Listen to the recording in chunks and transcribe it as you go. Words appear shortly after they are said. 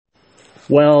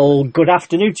Well, good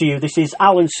afternoon to you. This is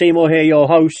Alan Seymour here, your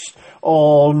host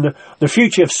on The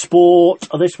Future of Sport.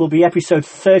 This will be episode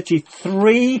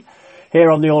 33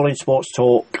 here on the All In Sports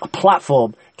Talk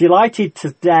platform. Delighted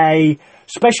today,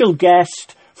 special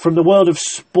guest from the world of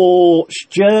sports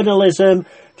journalism.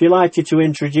 Delighted to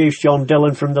introduce John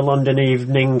Dillon from the London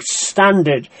Evening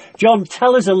Standard. John,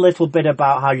 tell us a little bit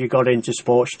about how you got into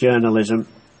sports journalism.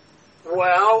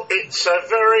 Well, it's a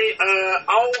very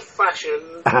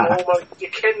old-fashioned, almost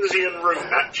Dickensian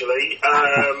route, actually.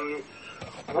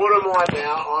 What am I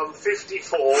now? I'm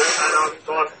 54, and I'm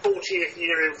my 40th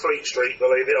year in Fleet Street,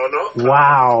 believe it or not.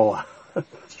 Wow.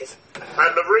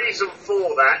 And the reason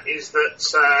for that is that,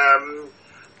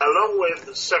 along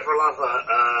with several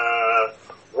other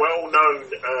well-known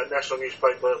national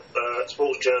newspaper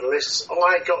sports journalists,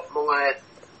 I got my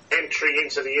entry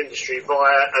into the industry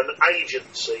via an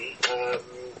agency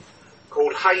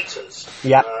called Haters,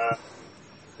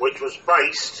 which was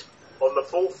based on the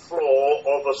fourth floor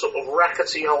of a sort of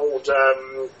rackety old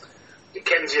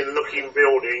Dickensian-looking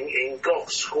building in Gough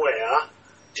Square,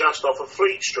 just off of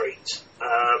Fleet Street.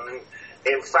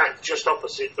 In fact, just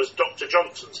opposite was Dr.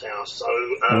 Johnson's house. So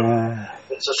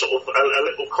it's a sort of a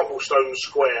little cobblestone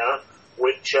square,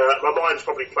 which my mind's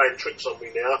probably playing tricks on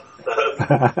me now.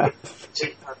 To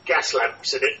have gas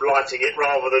lamps in it, lighting it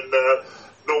rather than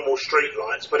normal street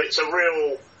lights. But it's a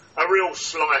real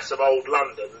slice of old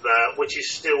London, which is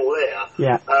still there.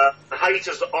 Yeah.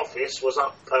 Hayter's office was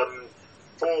up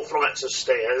 4 flights of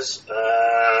stairs,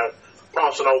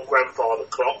 past an old grandfather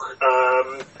clock,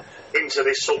 into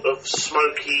this sort of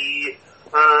smoky,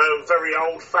 very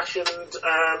old-fashioned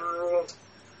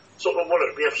sort of, well,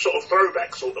 it'd be a sort of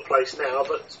throwback sort of place now,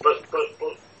 but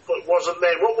wasn't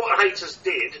there. What Haters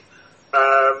did,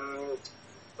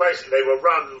 basically they were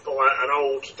run by an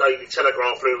old Daily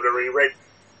Telegraph luminary, Reg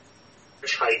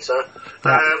Hater,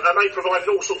 and they provided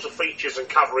all sorts of features and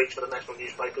coverage for the national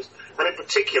newspapers, and in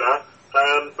particular,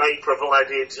 they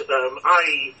provided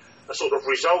a sort of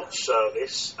results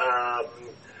service,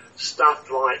 stuff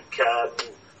like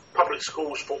public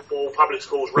schools football, public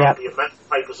schools rugby, and that,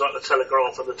 papers like the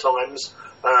Telegraph and the Times,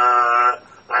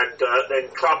 and then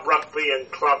club rugby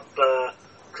and club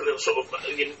sort of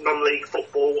non-league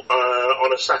football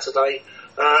on a Saturday,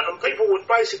 and people would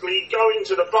basically go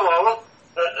into the bar,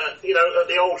 at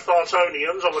the old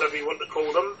Fartonians or whatever you want to call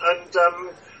them, and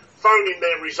phone in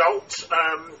their results,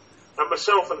 and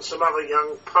myself and some other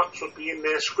young pups would be in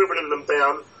there scribbling them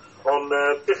down on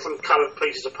different coloured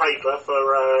pieces of paper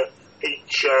for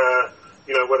each,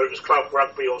 whether it was club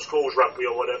rugby or schools rugby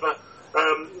or whatever.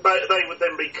 They would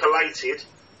then be collated,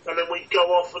 and then we'd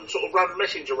go off and sort of run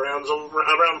messenger rounds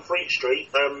around Fleet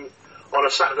Street on a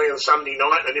Saturday and Sunday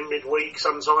night, and in midweek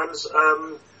sometimes,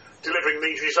 delivering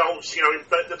these results.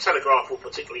 The Telegraph were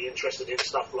particularly interested in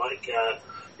stuff like,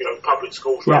 public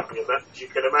schools rugby and that, as you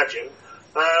can imagine.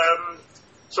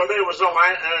 So there was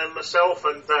I, myself,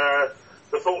 and the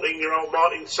 14-year-old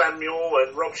Martin Samuel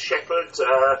and Rob Shepherd,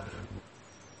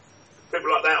 people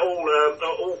like that,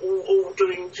 all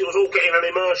doing. It was all getting an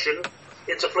immersion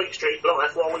into Fleet Street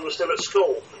life while we were still at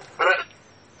school. And at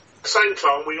the same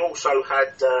time, we also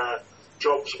had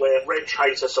jobs where Reg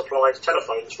Hater supplied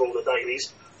telephones for all the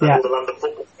dailies and all the London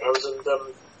football grounds, and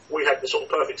we had the sort of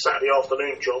perfect Saturday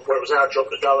afternoon job where it was our job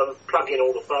to go and plug in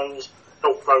all the phones,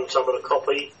 help phone some of the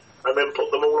copy, and then put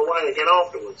them all away again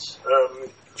afterwards.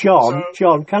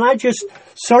 John, can I just,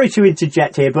 sorry to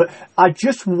interject here, but I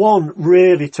just want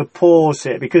really to pause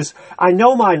here, because I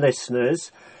know my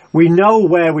listeners, we know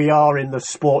where we are in the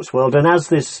sports world, and as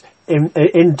this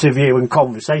interview and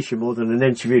conversation, more than an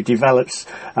interview, develops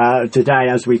today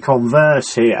as we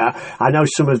converse here, I know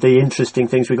some of the interesting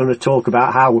things we're going to talk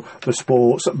about, how the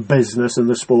sports business and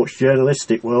the sports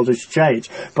journalistic world has changed.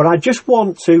 But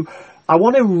I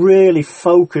want to really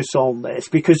focus on this,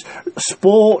 because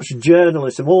sports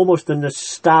journalism, almost the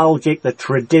nostalgic, the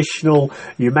traditional,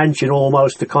 you mentioned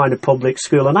almost the kind of public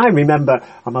school. And I remember,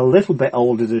 I'm a little bit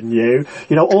older than you,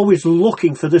 always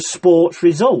looking for the sports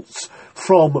results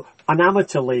from an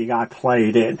amateur league I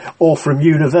played in, or from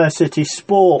university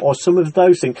sport, or some of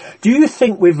those things. Do you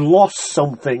think we've lost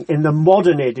something in the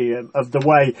modern idiom of the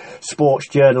way sports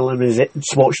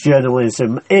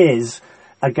journalism is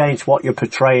against what you're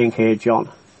portraying here, John?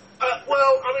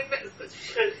 Well, I mean,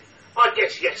 I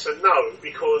guess yes and no,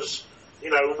 because,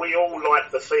 we all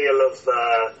like the feel of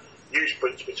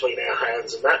newsprints between our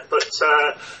hands and that, but,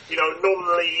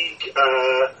 non-league,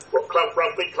 club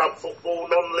rugby, club football,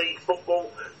 non-league football,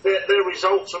 their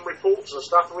results and reports and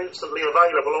stuff are instantly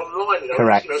available online.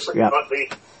 Correct. Something like the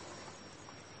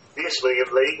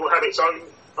Isthmian League will have its own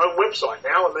own website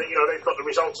now, and they've got the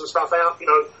results and stuff out. And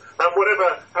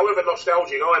however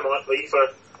nostalgic I might be for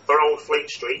old Fleet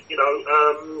Street,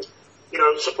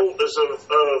 supporters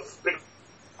of Big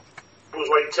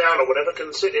Wade Town or whatever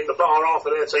can sit in the bar after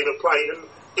their team have played and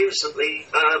instantly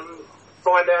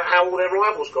find out how all their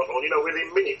rivals got on.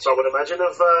 Within minutes, I would imagine,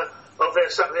 of their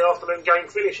Saturday afternoon game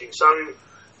finishing. So,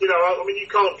 you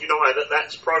can't deny that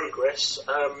that's progress.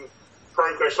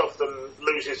 Progress often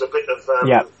loses a bit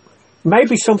of.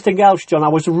 Maybe something else, John, I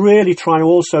was really trying to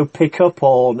also pick up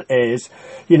on is,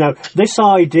 this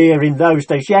idea in those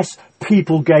days, yes,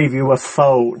 people gave you a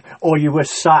phone or you were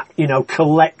sat,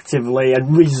 collectively,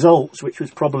 and results, which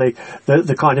was probably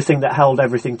the kind of thing that held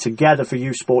everything together for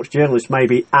you sports journalists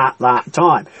maybe at that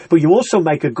time. But you also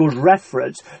make a good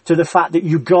reference to the fact that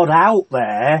you got out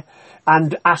there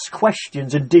and asked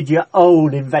questions and did your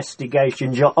own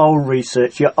investigations, your own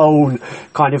research, your own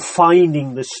kind of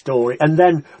finding the story, and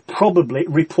then probably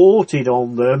reported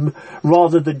on them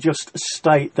rather than just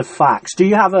state the facts. Do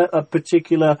you have a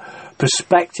particular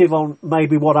perspective on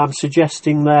maybe what I'm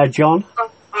suggesting there, John?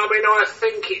 I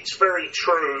think it's very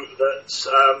true that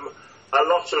a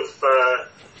lot of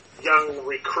young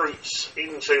recruits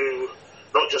into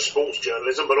not just sports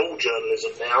journalism but all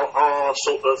journalism now are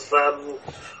sort of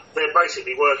they're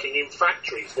basically working in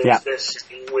factories. They're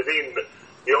sitting within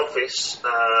the office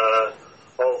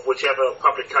of whichever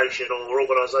publication or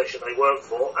organisation they work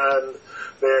for, and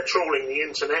they're trawling the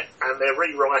internet and they're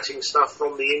rewriting stuff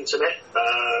from the internet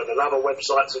that other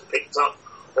websites have picked up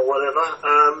or whatever.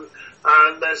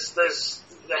 And there's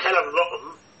a hell of a lot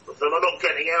of them are not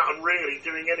getting out and really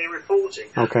doing any reporting.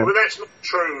 Okay. But that's not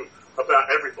true about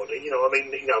everybody.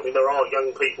 There are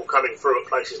young people coming through at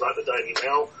places like the Daily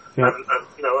Mail. Yeah. And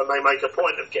they make a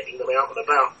point of getting them out and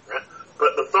about that.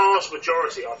 But the vast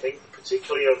majority, I think,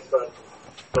 particularly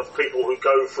of people who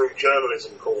go through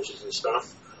journalism courses and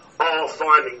stuff, are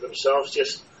finding themselves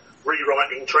just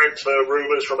rewriting transfer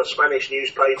rumours from a Spanish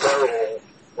newspaper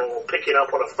or picking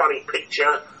up on a funny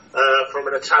picture from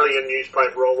an Italian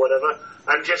newspaper or whatever,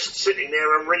 and just sitting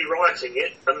there and rewriting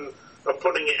it and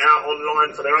putting it out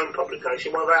online for their own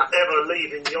publication without ever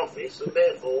leaving the office, and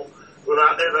therefore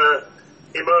without ever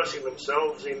immersing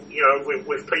themselves in,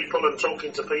 with people and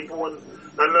talking to people and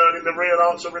learning the real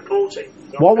arts of reporting.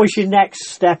 What was your next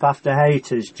step after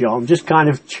Haters, John? Just kind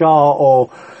of chart or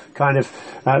kind of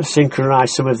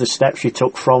synchronise some of the steps you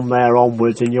took from there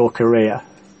onwards in your career?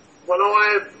 Well,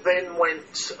 I then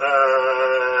went,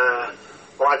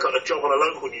 I got a job on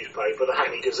a local newspaper, the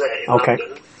Hackney Gazette in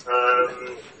London.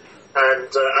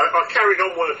 And I carried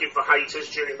on working for Haters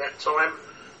during that time,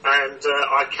 and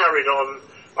I carried on.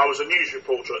 I was a news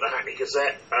reporter at the Hackney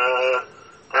Gazette,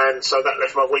 and so that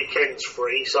left my weekends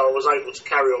free, so I was able to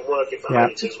carry on working for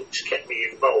Haters, which kept me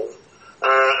involved.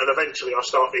 And eventually I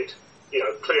started,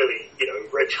 clearly,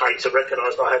 Reg Hater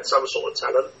recognised I had some sort of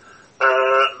talent.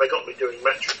 They got me doing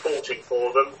match reporting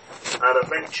for them, and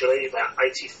eventually, about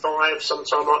 85,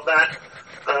 sometime like that,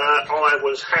 I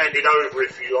was handed over,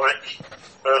 if you like,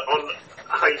 on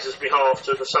Haters' behalf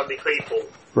to the Sunday People.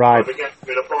 Right. I began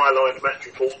doing a byline match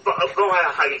report, but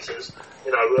via Haters.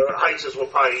 Haters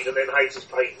were paid, and then Haters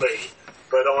paid me.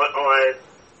 But I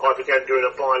began doing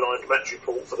a byline match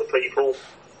report for the People,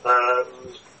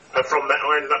 and from that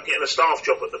I ended up getting a staff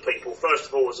job at the People. First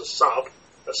of all, as a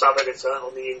sub-editor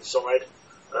on the inside.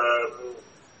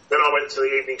 Then I went to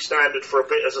the Evening Standard for a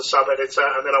bit as a sub-editor,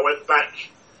 and then I went back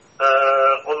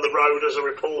on the road as a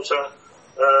reporter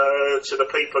to the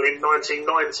People in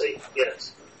 1990.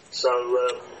 Yes. So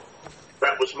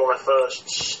that was my first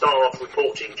staff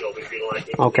reporting job, if you like,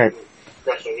 in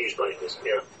national newspapers.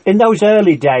 Yeah. In those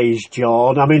early days,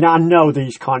 John, I know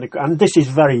these kind of, and this is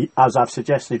very, as I've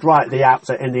suggested right at the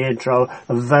outset in the intro,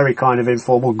 a very kind of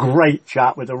informal, great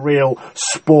chat with a real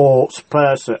sports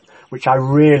person, which I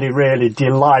really, really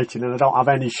delight in, and I don't have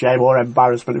any shame or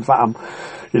embarrassment. In fact, I'm,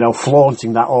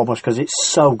 flaunting that almost, because it's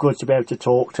so good to be able to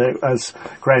talk to, as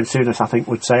Graham Souness, I think,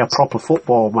 would say, a proper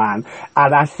football man.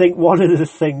 And I think one of the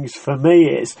things for me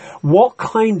is, what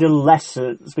kind of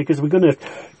lessons, because we're going to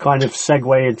kind of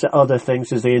segue into other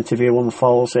things as the interview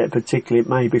unfolds, particularly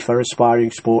maybe for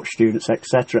aspiring sports students,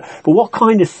 etc. But what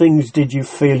kind of things did you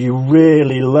feel you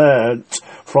really learnt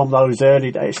from those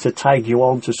early days to take you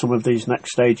on to some of these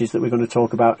next stages that we're going to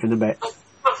talk about in a bit?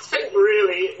 I think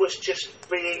really it was just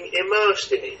being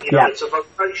immersed in it. It's a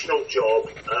vocational job,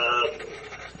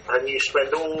 and you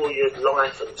spend all your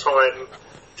life and time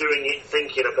doing it,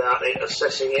 thinking about it,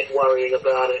 assessing it, worrying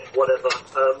about it, whatever.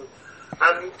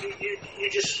 And you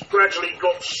just gradually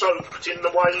got soaked in the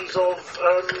ways of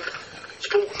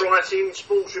sports writing,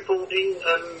 sports reporting,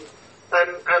 and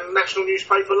and national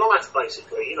newspaper life,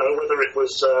 basically. You know, whether it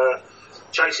was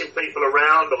chasing people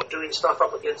around or doing stuff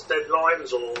up against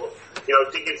deadlines or, you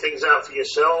know, digging things out for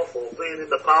yourself or being in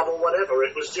the pub or whatever.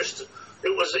 It was just,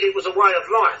 it was a way of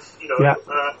life, you know. Yeah.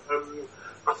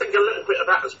 I think a little bit of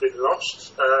that has been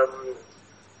lost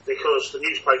because the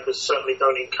newspapers certainly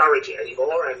don't encourage it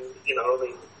anymore, and, you know, I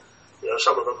mean, you know,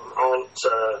 some of them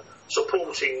aren't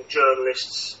supporting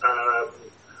journalists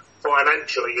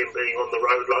financially in being on the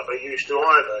road like they used to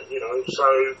either, you know.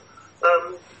 So,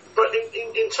 but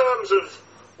in terms of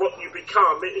what you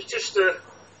become, it's just a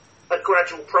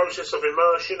gradual process of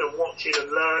immersion and watching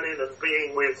and learning and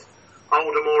being with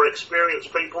older, more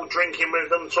experienced people, drinking with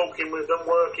them, talking with them,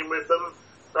 working with them,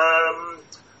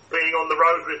 being on the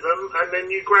road with them, and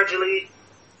then you gradually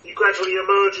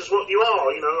emerge as what you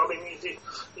are. You know, I mean,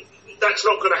 that's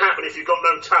not going to happen if you've got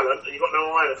no talent and you've got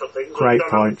no eye for things. Great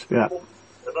point. Yeah.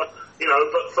 You know,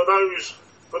 but for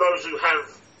those who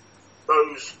have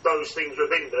those things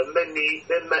within them,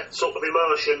 then that sort of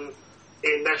immersion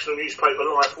in national newspaper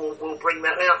life will bring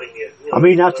that out in you. You know? I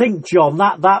mean, I think, John,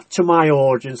 that to my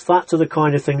audience, that to the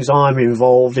kind of things I'm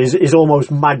involved is almost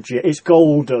magic. It's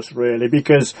gold dust, really,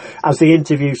 because as the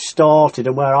interview started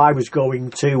and where I was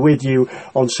going to with you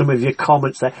on some of your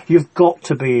comments there, you've got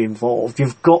to be involved.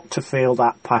 You've got to feel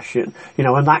that passion, you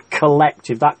know, and that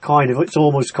collective, that kind of, it's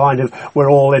almost kind of, we're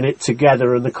all in it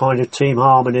together, and the kind of team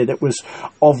harmony that was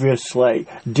obviously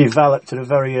developed at a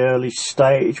very early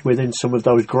stage within some of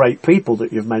those great people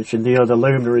that you've mentioned, the other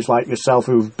luminaries like yourself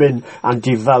who've been and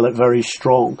developed very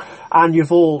strong, and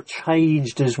you've all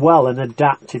changed as well and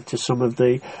adapted to some of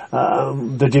the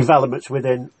developments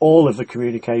within all of the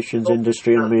communications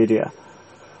industry and media.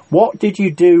 What did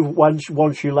you do once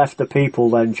you left the People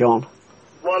then, John?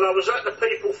 Well, I was at the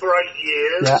People for 8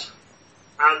 years, yeah.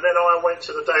 And then I went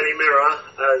to the Daily Mirror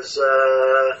as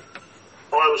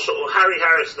I was sort of Harry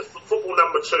Harris, the football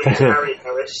number 2 is Harry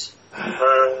Harris.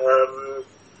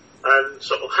 And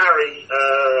sort of Harry,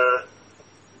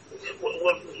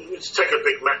 let's take a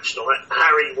big match night.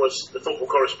 Harry was the football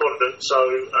correspondent, so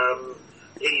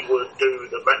he would do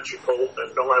the match report,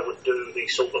 and I would do the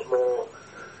sort of more,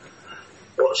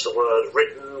 what's the word,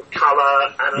 written,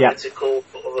 colour, analytical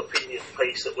sort of opinion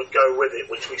piece that would go with it,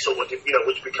 which we sort of, you know,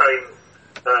 which became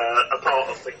a part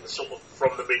of things sort of from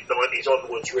the mid-90s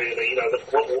onwards, really, you know,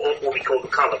 what we call the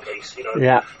colour piece, you know.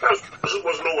 Yeah. That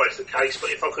wasn't always the case, but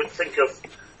if I could think of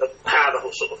how the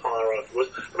whole sort of hierarchy was.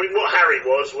 I mean, what Harry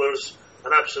was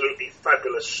an absolutely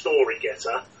fabulous story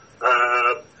getter,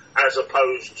 as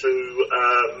opposed to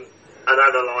an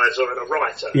analyser and a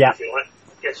writer, if you like.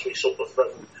 I guess we sort of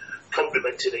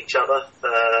complemented each other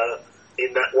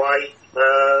in that way.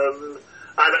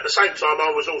 And at the same time,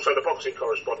 I was also the boxing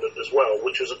correspondent as well,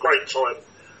 which was a great time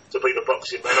to be the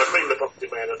boxing man. I've been the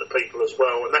boxing man at the People as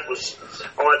well, and that was,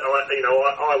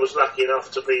 I was lucky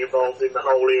enough to be involved in the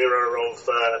whole era of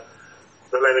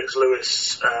the Lennox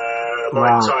Lewis,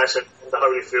 Mike Tyson, the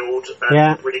Holyfield,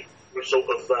 and really sort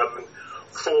of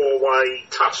four-way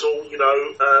tussle, you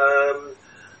know,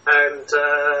 and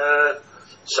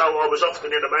so I was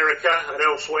often in America and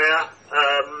elsewhere,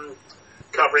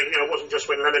 covering, you know, it wasn't just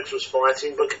when Lennox was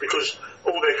fighting, but because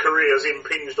all their careers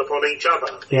impinged upon each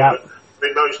other. Yeah.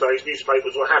 In those days,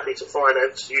 newspapers were happy to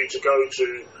finance you to go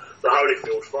to the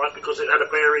Holyfield fight because it had a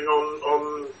bearing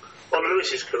on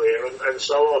Lewis's career and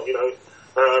so on, you know.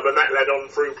 And that led on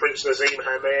through Prince Nazim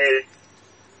Hamed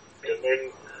and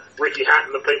then Ricky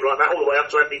Hatton and people like that, all the way up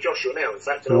to Anthony Joshua now, in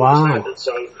fact. Wow.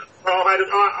 So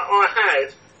I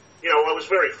had, you know, I was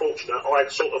very fortunate.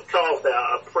 I'd sort of carved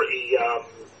out a pretty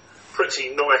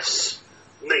nice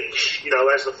niche. You know,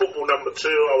 as the football number 2,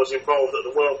 I was involved at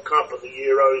the World Cup and the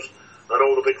Euros and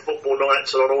all the big football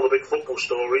nights and on all the big football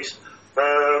stories.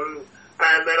 And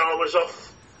then I was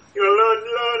off, you know,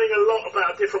 learning a lot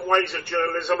about different ways of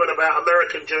journalism and about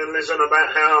American journalism,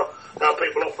 about how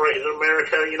people operate in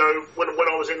America. You know, when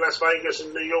I was in Las Vegas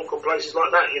and New York and places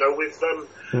like that, you know, with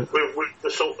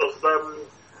the sort of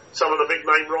some of the big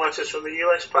name writers from the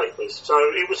US papers. So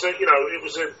it was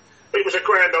a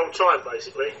grand old time,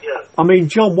 basically, yeah. I mean,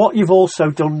 John, what you've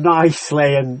also done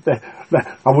nicely, and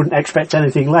I wouldn't expect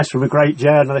anything less from a great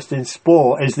journalist in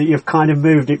sport, is that you've kind of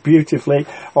moved it beautifully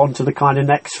onto the kind of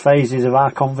next phases of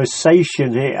our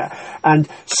conversation here. And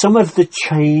some of the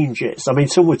changes, I mean,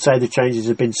 some would say the changes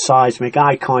have been seismic.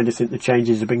 I kind of think the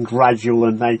changes have been gradual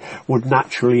and they would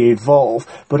naturally evolve.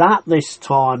 But at this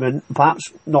time, and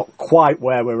perhaps not quite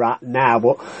where we're at now,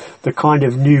 but the kind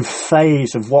of new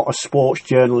phase of what a sports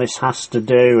journalist has to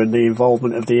do and the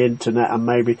involvement of the internet and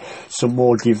maybe some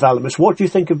more developments, what do you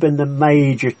think have been the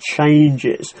major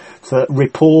changes that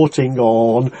reporting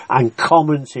on and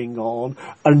commenting on,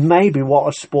 and maybe what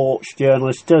a sports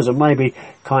journalist does, and maybe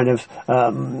kind of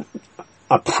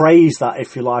appraise that,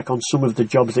 if you like, on some of the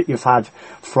jobs that you've had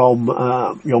from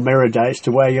your Mirror days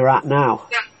to where you're at now?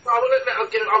 Yeah,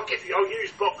 I'll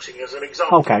use boxing as an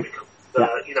example. Okay.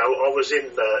 Because, you know, I was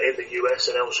in the US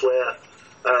and elsewhere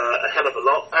a hell of a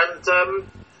lot, and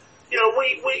you know,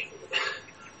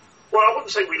 well, I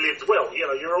wouldn't say we lived well. You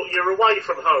know, you're away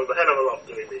from home a hell of a lot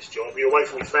doing this job. You're away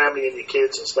from your family and your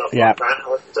kids and stuff like that.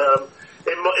 And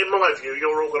in my view,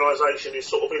 your organisation is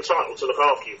sort of entitled to look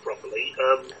after you properly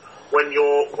when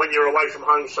you're away from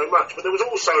home so much. But there was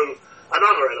also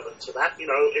another element to that. You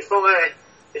know, if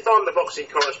I'm the boxing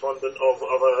correspondent of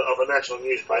a national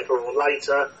newspaper, or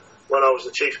later when I was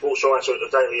the chief sports writer at the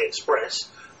Daily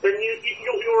Express, then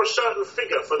you're a certain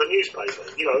figure for the newspaper.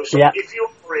 You know, so if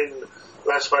you're in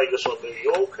Las Vegas or New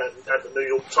York, and the New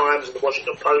York Times and the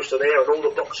Washington Post are there, and all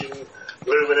the boxing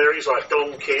luminaries like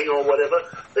Don King or whatever,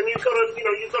 then you've got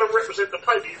to represent the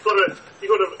paper. You've got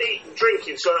to eat and drink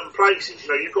in certain places. You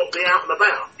know, you've got to be out and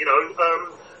about. You know,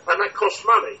 and that costs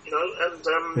money. You know,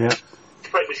 and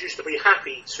papers used to be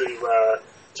happy to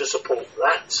support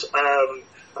that.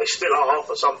 They still are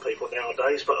for some people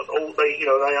nowadays, but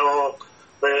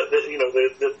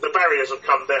the barriers have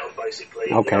come down,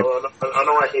 basically. Okay. You know, and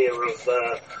I hear of,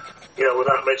 you know,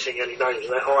 without mentioning any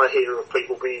names, I hear of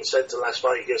people being sent to Las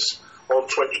Vegas on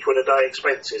 20 quid a day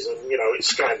expenses, and, you know, it's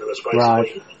scandalous, basically.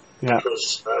 Right. Yeah.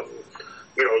 Because,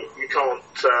 you know, you can't,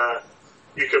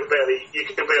 you can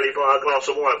barely buy a glass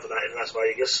of wine for that in Las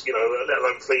Vegas, you know, let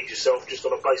alone feed yourself just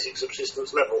on a basic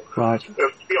subsistence level. Right. To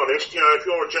be honest, you know, if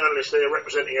you're a journalist there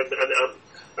representing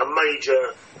a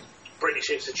major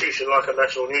British institution like a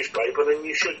national newspaper, then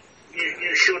you should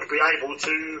be able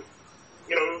to,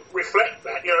 you know, reflect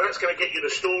that. You know, that's going to get you the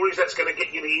stories, that's going to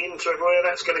get you the interview,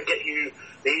 that's going to get you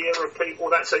the ear of people,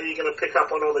 that's how you're going to pick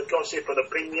up on all the gossip and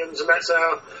opinions, and that's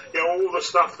how, you know, all the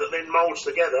stuff that then moulds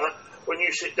together when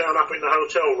you sit down up in the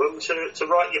hotel room to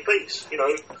write your piece, you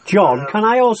know. John, can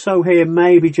I also here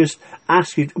maybe just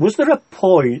ask you, was there a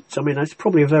point, I mean, that's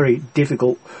probably a very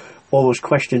difficult almost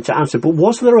question to answer, but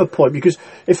was there a point, because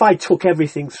if I took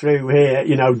everything through here,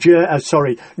 you know,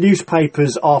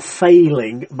 newspapers are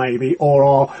failing maybe, or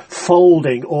are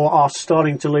folding, or are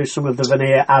starting to lose some of the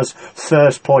veneer as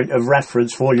first point of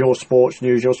reference for your sports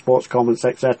news, your sports comments,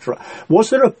 etc. Was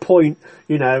there a point,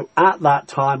 you know, at that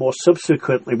time or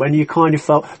subsequently when you kind of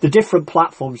felt the different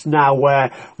platforms now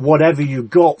where whatever you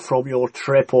got from your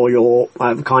trip or your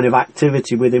kind of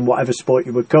activity within whatever sport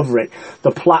you were covering,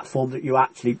 the platform that you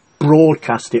actually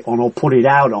broadcast it on or put it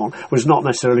out on was not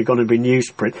necessarily going to be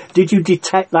newsprint? Did you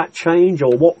detect that change,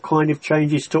 or what kind of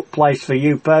changes took place for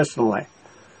you personally?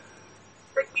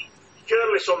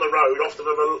 Journalists on the road often,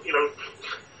 you know,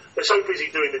 they're so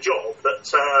busy doing the job that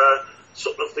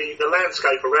sort of the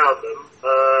landscape around them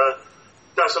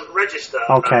doesn't register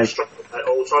strongly at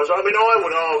all times. I mean, I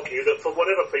would argue that for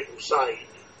whatever people say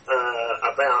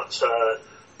about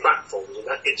platforms and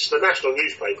that, it's the national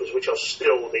newspapers which are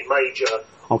still the major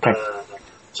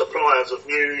suppliers of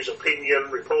news,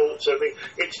 opinion, reports, everything.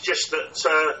 It's just that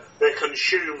they're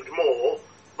consumed more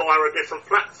via a different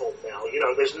platform now. You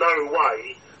know, there's no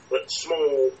way that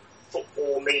small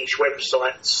football niche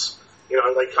websites, you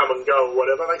know, they come and go or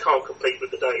whatever, they can't compete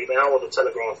with the Daily Mail or the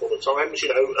Telegraph or the Times, you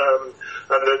know,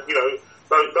 and you know,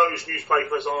 those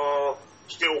newspapers are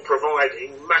still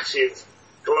providing massive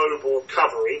global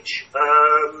coverage,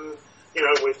 you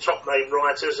know, with top name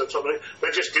writers and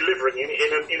they're just delivering it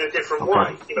in a different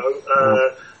way, you know.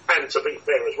 And to be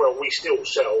fair as well, we still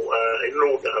sell an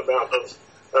inordinate amount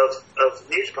of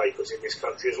newspapers in this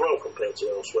country as well compared to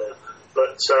elsewhere.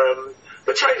 But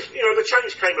the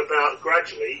change came about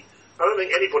gradually. I don't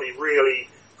think anybody really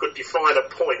could define a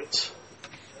point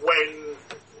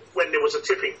when there was a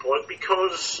tipping point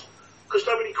because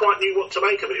nobody quite knew what to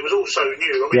make of it. It was all so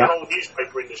new. I mean, the whole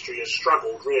newspaper industry has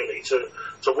struggled really to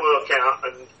work out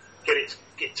and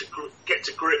get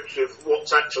to grips with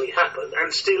what's actually happened,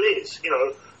 and still is, you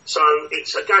know. So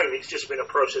it's just been a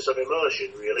process of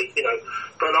immersion, really, you know.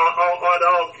 But I'd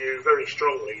argue very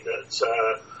strongly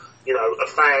that you know, a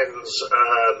fan's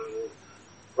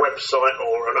website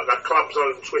or a club's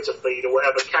own Twitter feed or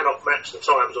whatever cannot match the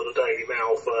Times or the Daily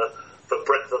Mail for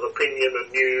breadth of opinion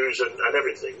and news and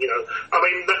everything, you know. I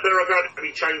mean, there are going to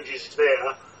be changes there,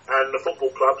 and the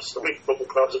football clubs, the big football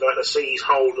clubs, are going to seize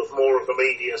hold of more of the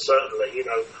media, certainly, you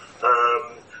know.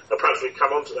 Perhaps we'll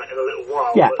come on to that in a little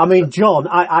while. Yeah, I mean, John,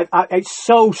 I it's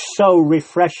so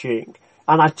refreshing,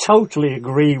 and I totally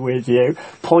agree with you.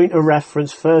 Point of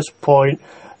reference, first point,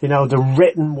 you know, the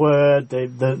written word,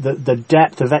 the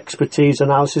depth of expertise,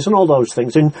 analysis, and all those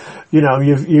things. And you know,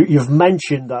 you've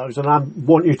mentioned those, and I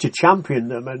want you to champion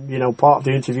them. And you know, part of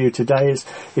the interview today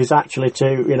is actually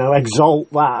to, you know,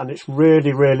 exalt that, and it's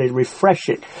really, really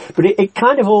refreshing. But it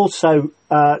kind of also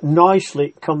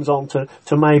nicely comes on to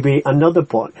maybe another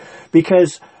point,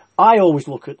 because I always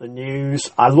look at the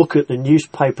news. I look at the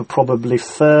newspaper probably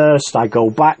first. I go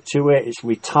back to it. It's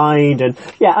retained, and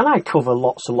I cover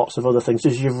lots and lots of other things,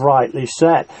 as you've rightly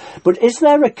said. But is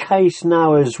there a case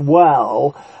now as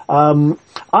well?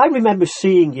 I remember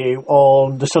seeing you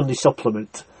on the Sunday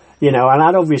Supplement, you know, and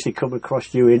I'd obviously come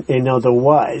across you in other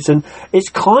ways, and it's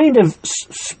kind of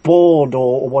spawned,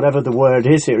 or whatever the word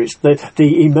is here, it's the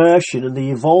immersion and the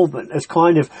involvement as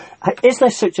kind of, is there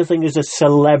such a thing as a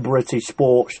celebrity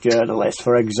sports journalist,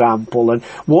 for example, and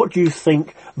what do you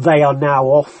think they are now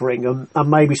offering, and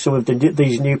maybe some of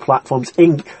these new platforms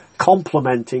in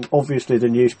complementing, obviously, the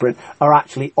newsprint, are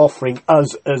actually offering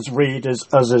us as readers,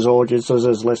 us as audience, us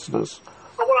as listeners?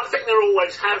 Well, I think there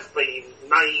always have been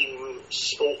name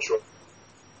sports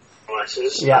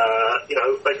writers. Yeah. You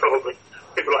know, they probably,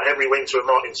 people like Henry Winter and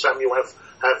Martin Samuel have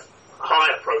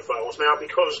higher profiles now,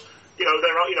 because there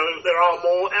are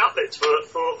more outlets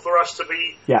for us to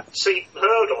be seen and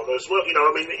heard on as well. You know,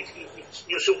 I mean,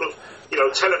 you sort of, you know,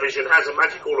 television has a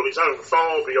magic all of its own,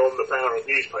 far beyond the power of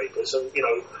newspapers. And you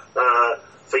know,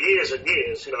 for years and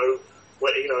years, you know,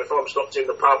 if I'm stopped in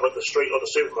the pub, at the street, or the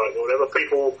supermarket, or whatever,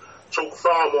 people talk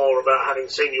far more about having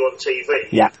seen you on TV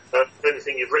than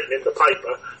anything you've written in the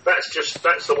paper. That's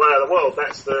the way of the world.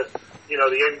 That's the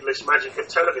endless magic of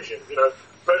television. You know,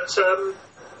 but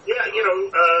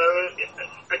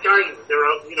again, there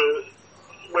are, you know,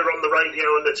 we're on the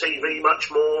radio and the TV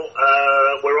much more.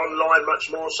 We're online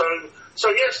much more. So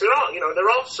yes, there are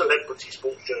celebrity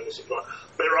sports journalists.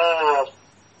 There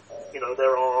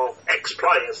are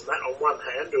ex-players and that on one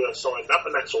hand who are signed up,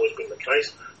 and that's always been the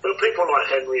case. But people like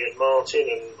Henry and Martin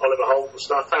and Oliver Holt and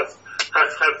stuff have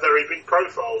very big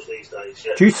profiles these days.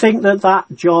 Yeah. Do you think that,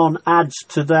 John, adds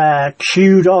to their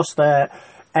kudos, their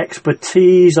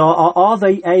expertise, or are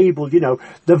they able, you know,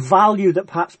 the value that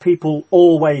perhaps people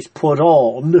always put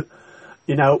on,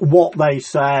 you know, what they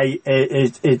say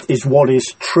is what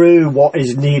is true, what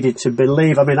is needed to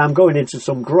believe? I mean, I'm going into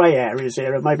some grey areas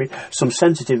here, and maybe some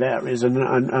sensitive areas, and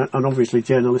obviously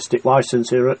journalistic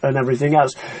licence here and everything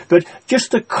else. But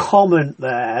just a comment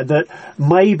there that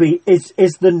maybe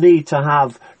is the need to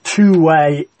have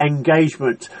two-way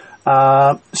engagement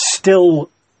still,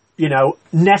 you know,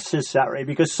 necessary,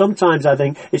 because sometimes I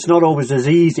think it's not always as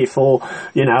easy for,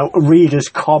 you know, readers'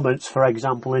 comments, for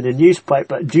example, in a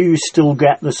newspaper. Do you still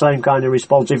get the same kind of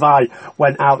response if I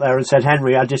went out there and said,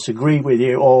 Henry, I disagree with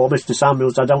you, or Mr.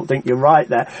 Samuels, I don't think you're right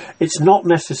there? It's not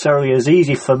necessarily as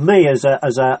easy for me as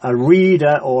a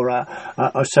reader or a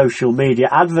social media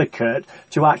advocate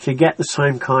to actually get the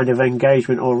same kind of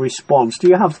engagement or response. Do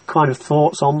you have kind of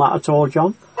thoughts on that at all,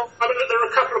 John? I mean, there are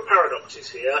a couple of paradoxes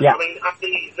here. Yeah. I mean,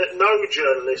 that no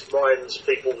journalist minds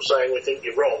people saying we think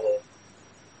you're wrong or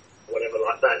whatever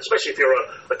like that, especially if you're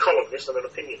a columnist and an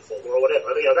opinion former or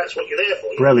whatever. You know, that's what you're there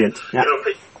for. Brilliant. Yeah. You know,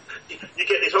 you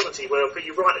get this oddity where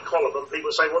you write a column and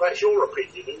people say, well, that's your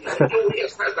opinion. And you think, oh,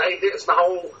 yes, that's the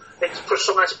whole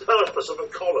precise purpose of a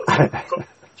column, to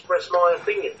express my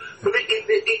opinion. But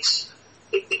it's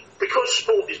because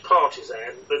sport is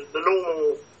partisan, the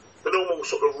normal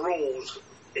sort of rules,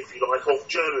 if you like, of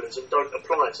journalism don't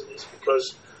apply to this,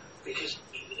 because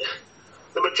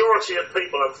the majority of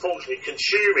people, unfortunately,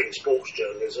 consuming sports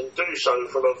journalism do so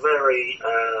from a very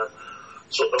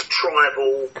sort of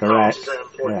tribal, partisan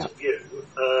point of view,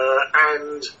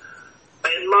 and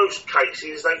in most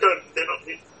cases they're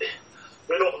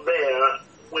not there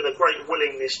with a great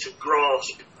willingness to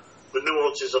grasp the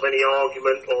nuances of any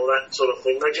argument or that sort of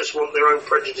thing. They just want their own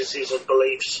prejudices and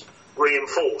beliefs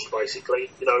reinforced,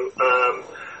 basically, you know,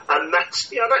 and that's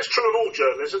true of all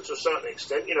journalism to a certain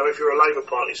extent. You know, if you're a Labour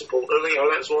Party supporter, you know,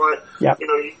 that's why you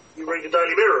know you read the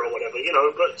Daily Mirror or whatever, you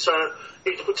know. But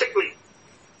it's particularly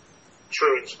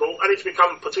true in sport, and it's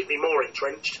become particularly more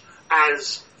entrenched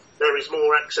as there is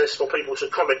more access for people to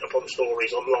comment upon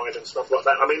stories online and stuff like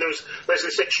that. I mean, there's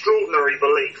this extraordinary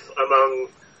belief among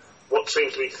what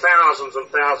seems to be thousands and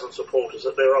thousands of supporters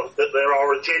that there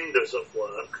are agendas of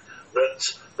work.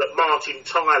 That Martin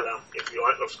Tyler, if you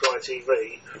like, of Sky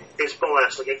TV, is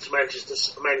biased against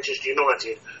Manchester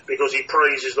United because he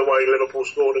praises the way Liverpool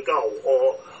scored a goal,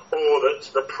 or that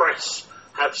the press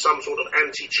have some sort of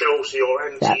anti-Chelsea or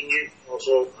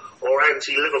anti-Newcastle or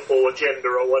anti-Liverpool agenda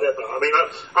or whatever. I mean,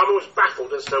 I'm always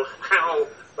baffled as to how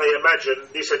they imagine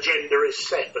this agenda is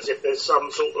set, as if there's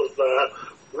some sort of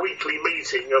weekly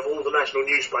meeting of all the national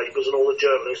newspapers and all the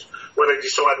journalists where they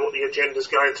decide what the agenda's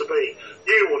going to be.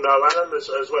 You will know, Alan,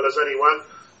 as well as anyone,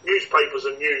 newspapers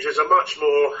and news is a much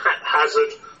more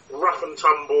haphazard, rough and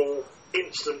tumble,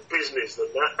 instant business than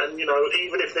that. And, you know,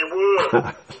 even if there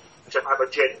were to have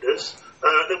agendas,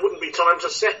 there wouldn't be time to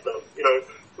set them. You know,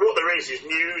 what there is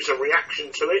news, a reaction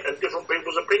to it, and different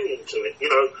people's opinion to it, you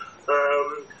know.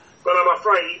 But I'm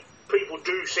afraid people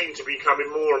do seem to be becoming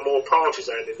more and more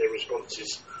partisan in their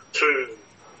responses to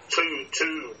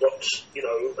what's, you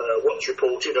know, what's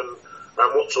reported and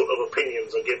what sort of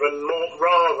opinions are given,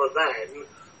 rather than,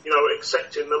 you know,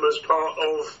 accepting them as part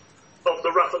of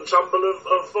the rough and tumble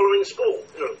of following sport.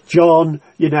 You know. John,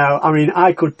 you know, I mean,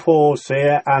 I could pause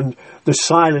here and the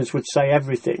silence would say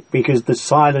everything, because the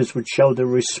silence would show the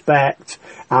respect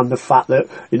and the fact that,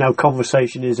 you know,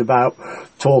 conversation is about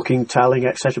talking, telling,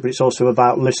 etc., but it's also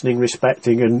about listening,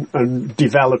 respecting and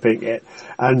developing it.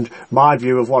 And my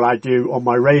view of what I do on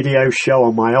my radio show,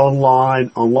 on my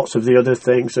online, on lots of the other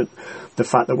things, and the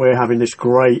fact that we're having this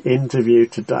great interview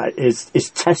today is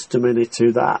testimony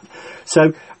to that.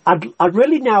 So I'd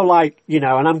really now like, you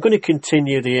know, and I'm going to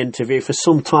continue the interview for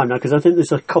some time now, because I think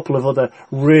there's a couple of other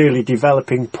really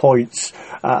developing points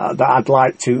that I'd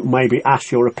like to maybe ask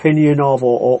your opinion of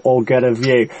or get a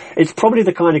view. It's probably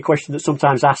the kind of question that's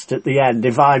sometimes asked at the end,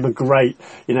 if I'm a great,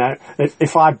 you know,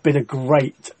 if I've been a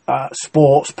great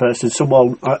sports person,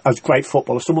 someone as great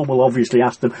footballer, someone will obviously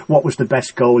ask them, what was the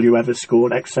best goal you ever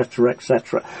scored, etc.,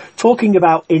 etc. Talking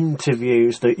about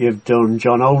interviews that you've done,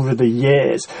 John, over the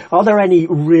years, are there any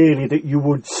really that you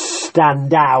would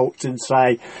stand out and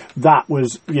say that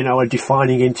was, you know, a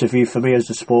defining interview for me as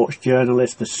a sports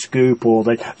journalist, the scoop, or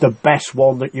the best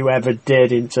one that you ever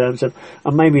did in terms of,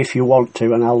 and maybe if you want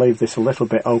to, and I'll leave this a little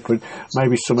bit open,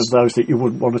 maybe some of those that you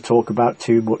wouldn't want to talk about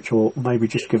too much, or maybe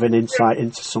just give an insight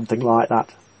into something like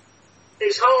that?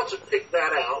 It's hard to pick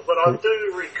that out, but I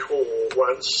do recall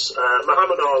once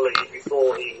Muhammad Ali,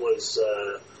 before he was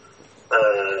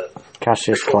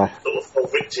Cassius Clay, sort of fell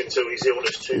victim to his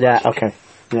illness too. Yeah, okay,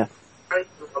 yeah.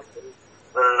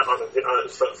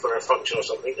 For a function or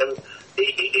something, and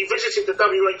he visited the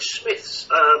W.H. Smiths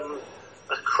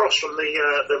across from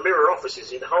the Mirror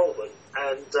offices in Holborn,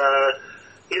 and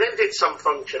he then did some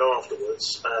function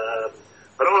afterwards.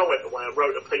 And I went away and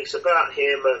wrote a piece about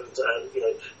him, and you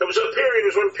know, there was a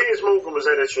period when Piers Morgan was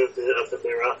editor of the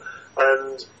Mirror,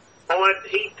 and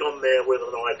he'd gone there with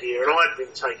an idea, and I'd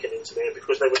been taken into there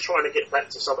because they were trying to get back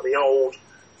to some of the old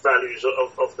values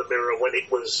of the Mirror when it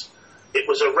was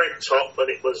a red top and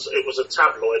it was a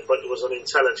tabloid, but it was an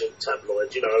intelligent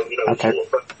tabloid, you know, okay.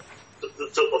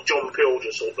 Sort of John Pilger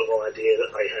sort of idea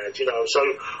that they had, you know. So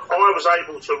I was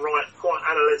able to write quite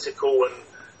analytical and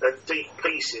deep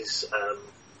pieces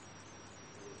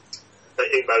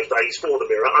in those days for the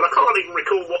Mirror, and I can't even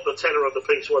recall what the tenor of the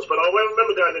piece was, but I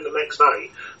remember going in the next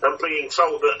day and being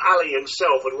told that Ali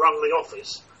himself had rung the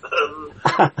office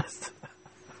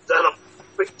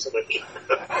because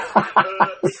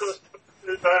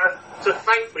to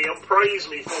thank me and praise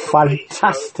me for the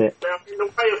fantastic piece. Now, in the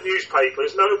way of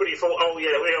newspapers, nobody thought, oh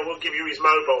yeah, we'll give you his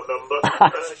mobile number.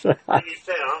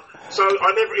 So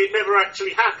it never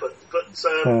actually happened, but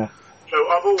you know,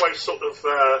 I've always sort of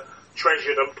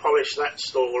treasured and polished that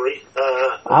story.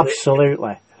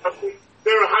 Absolutely.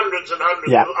 There are hundreds and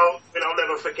hundreds. Yeah. I'll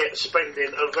never forget spending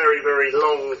a very, very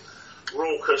long,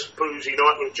 raucous, boozy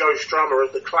night with Joe Strummer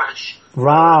of The Clash.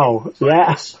 Wow,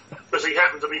 yes. Because he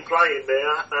happened to be playing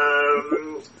there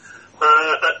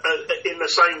in the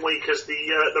same week as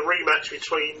the rematch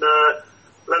between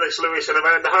Lennox Lewis and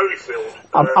Amanda Holyfield.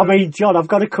 I mean, John, I've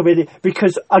got to come in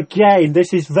because, again,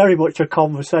 this is very much a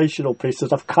conversational piece,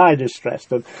 as I've kind of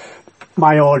stressed, and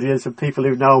my audience and people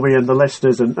who know me and the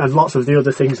listeners and lots of the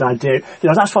other things I do, you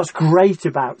know, that's what's great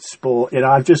about sport. You know,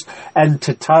 I've just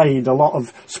entertained a lot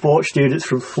of sports students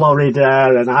from Florida,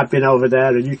 and I've been over there,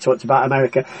 and you talked about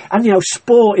America. And, you know,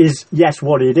 sport is, yes,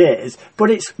 what it is,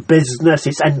 but it's business,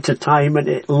 it's entertainment,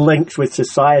 it links with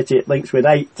society, it links with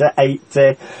 8 to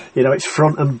 80, you know, it's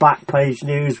front and back page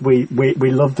news. We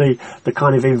love the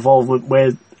kind of involvement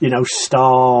with, you know,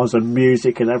 stars and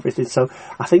music and everything. So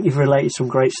I think you've related some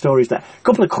great stories there. A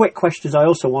couple of quick questions I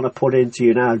also want to put into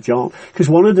you now, John, because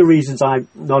one of the reasons I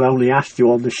not only asked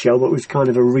you on the show, but was kind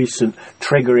of a recent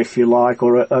trigger, if you like,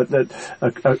 or a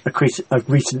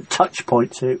recent touch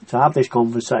point to have this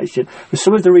conversation, was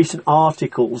some of the recent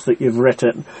articles that you've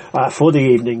written for the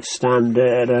Evening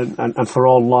Standard and for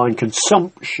online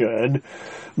consumption.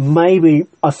 Maybe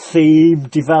a theme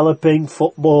developing: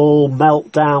 football,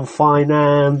 meltdown,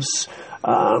 finance,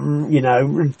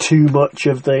 too much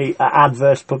of the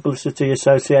adverse publicity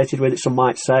associated with it. Some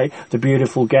might say the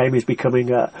beautiful game is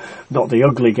becoming not the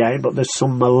ugly game, but there's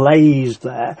some malaise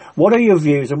there. What are your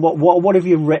views, and what have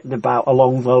you written about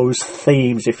along those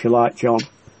themes, if you like, John?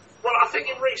 Well, I think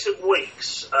in recent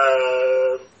weeks,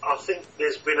 I think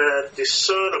there's been a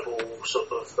discernible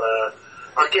sort of,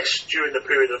 I guess during the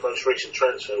period of the most recent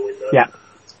transfer window,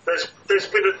 there's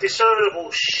been a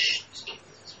discernible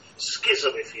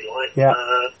schism, if you like,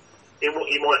 in what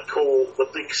you might call the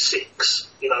Big Six.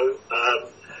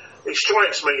 It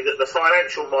strikes me that the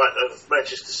financial might of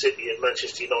Manchester City and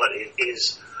Manchester United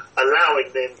is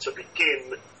allowing them to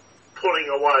begin pulling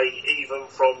away even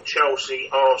from Chelsea,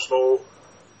 Arsenal,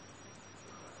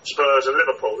 Spurs and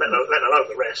Liverpool, let alone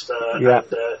the rest, and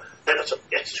Everton,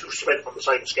 yes, who spent on the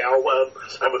same scale and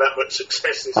without much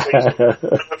success this season.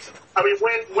 I mean,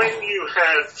 when you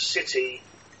have City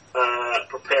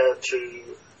prepared to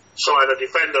sign a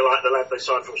defender like the lad they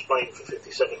signed from Spain for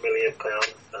 £57 million,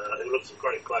 who looks a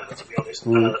great player, to be honest,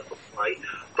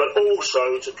 but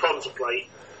also to contemplate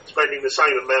spending the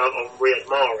same amount on Riyad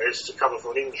Mahrez to cover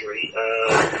for an injury,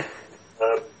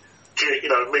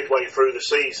 midway through the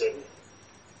season.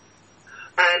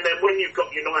 And then when you've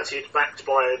got United backed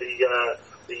by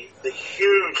the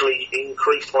hugely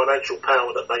increased financial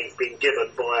power that they've been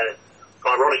given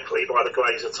ironically, by the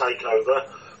Glazer takeover,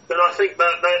 then I think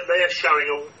that they're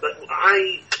showing that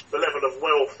the level of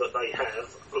wealth that they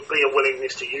have, but B, a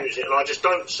willingness to use it. And I just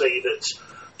don't see that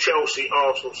Chelsea,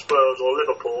 Arsenal, Spurs or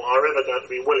Liverpool are ever going to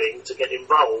be willing to get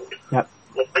involved,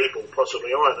 or people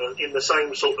possibly either, in the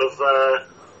same sort of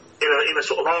in a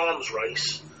sort of arms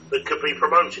race that could be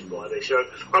promoted by this.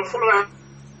 I'm full of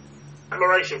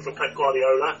admiration for Pep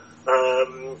Guardiola.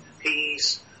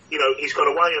 He's got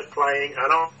a way of playing,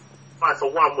 and I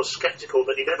for one was sceptical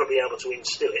that he'd ever be able to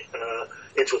instill it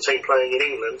into a team playing in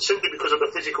England, simply because of the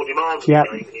physical demands of the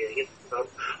game here.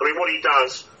 I mean, what he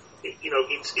does,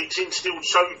 it's instilled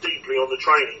so deeply on the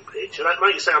training pitch, and that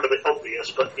may sound a bit obvious,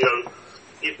 but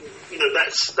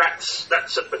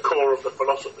that's at the core of the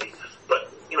philosophy. But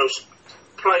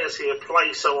players here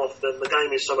play so often, the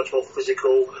game is so much more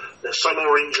physical, there's so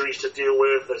more injuries to deal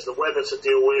with, there's the weather to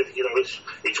deal with,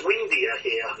 it's windier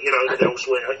here, than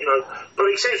elsewhere, but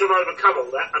he seems to have overcome all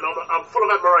that, and I'm full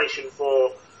of admiration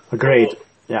for Agreed.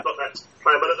 That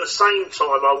player. But at the same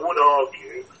time, I would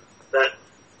argue that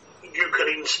you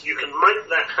can make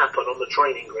that happen on the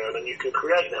training ground, and you can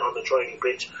create that on the training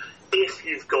pitch if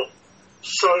you've got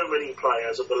so many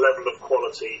players of the level of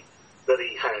quality that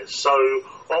he has. So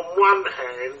on one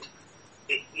hand,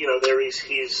 there is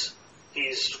his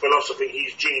philosophy,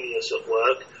 his genius at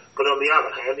work, but on the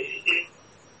other hand, it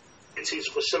is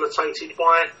facilitated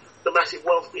by the massive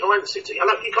wealth behind City. And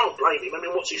you can't blame him. I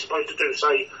mean, what's he supposed to do?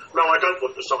 Say, no, I don't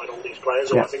want to sign all these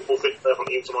players who I think will fit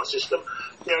perfectly into my system.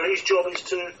 His job is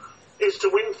to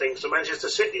win things to Manchester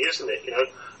City, isn't it? And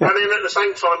then at the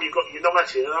same time, you've got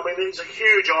United. And I mean, it's a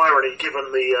huge irony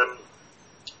given the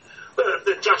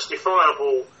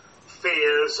justifiable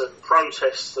fears and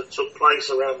protests that took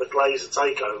place around the Glazer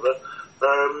takeover.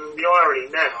 The irony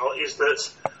now is that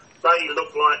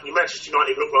Manchester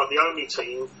United look like the only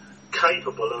team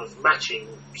capable of matching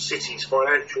City's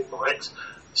financial might,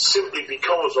 simply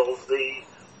because of the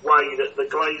way that the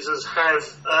Glazers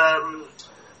have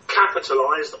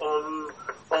capitalised on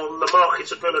the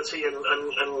marketability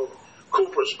and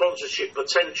corporate sponsorship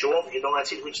potential of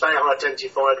United, which they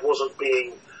identified wasn't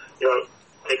being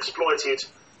exploited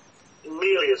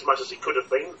nearly as much as it could have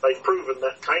been. They've proven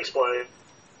that case by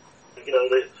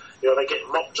they get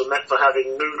mocked and that for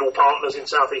having noodle partners in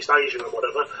Southeast Asia and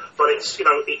whatever, but it's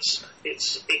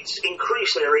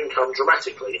increased their income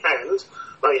dramatically, and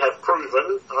they have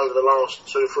proven over the last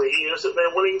 2 or 3 years that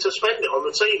they're willing to spend it on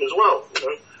the team as well,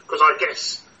 because I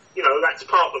guess that's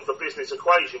part of the business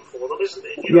equation for them, isn't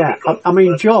it? I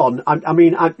mean, John,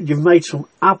 you've made some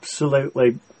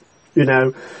absolutely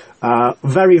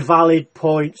very valid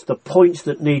points, the points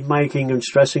that need making and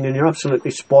stressing, and you're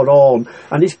absolutely spot on.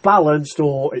 And it's balanced,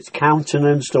 or it's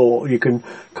countenanced, or you can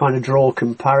kind of draw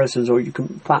comparisons, or you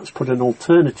can perhaps put an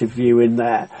alternative view in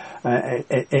there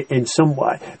in some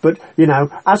way. But,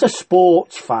 as a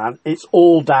sports fan, it's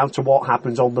all down to what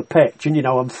happens on the pitch.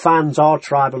 And fans are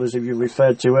tribal, as you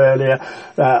referred to earlier.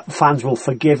 Fans will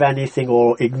forgive anything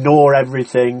or ignore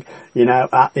everything,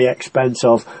 at the expense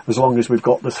of, as long as we've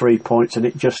got the 3 points, and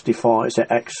it just justifies it,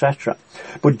 etc.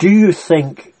 But do you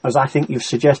think, as I think you've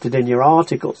suggested in your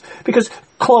articles, because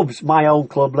clubs, my own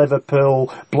club,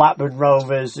 Liverpool, Blackburn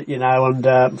Rovers,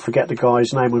 and forget the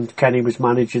guy's name when Kenny was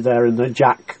manager there, and then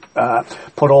Jack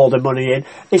put all the money in.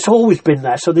 It's always been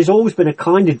there, so there's always been a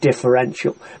kind of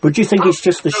differential. But do you think it's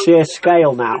just the sheer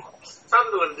scale now?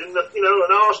 Sunderland and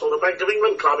Arsenal, the Bank of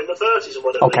England club in the 30s and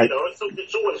whatever. Okay.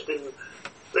 It's always been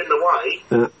the way.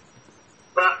 Yeah.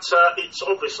 But it's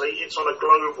on a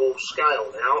global scale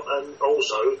now, and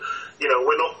also,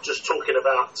 we're not just talking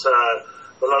about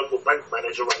the local bank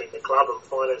manager running the club and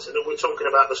financing it. We're talking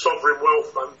about the sovereign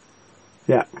wealth fund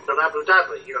of Abu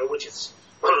Dhabi, which is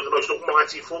one of the most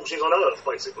almighty forces on earth,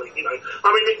 basically.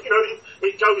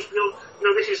 It goes beyond.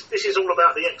 This is all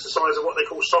about the exercise of what they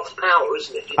call soft power,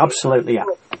 isn't it? Absolutely, yeah.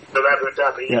 Of Abu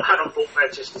Dhabi haven't bought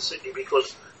Manchester City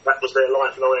because that was their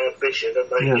lifelong ambition, and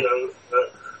they,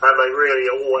 and they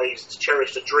really always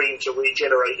cherished a dream to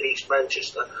regenerate East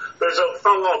Manchester. There's a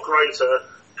far greater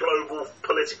global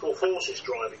political forces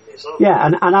driving this, aren't there?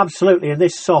 And absolutely. And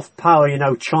this soft power,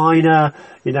 China,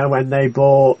 when they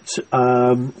bought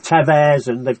Tevez,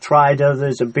 and they've tried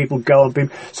others, and people go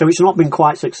and so it's not been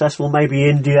quite successful. Maybe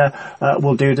India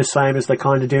will do the same as they're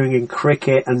kind of doing in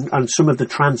cricket, and some of the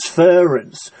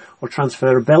transference or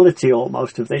transferability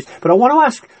almost of these. But I want to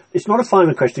ask, it's not a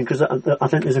final question, because I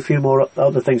think there's a few more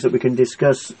other things that we can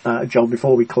discuss, John,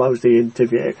 before we close the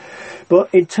interview. But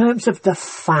in terms of the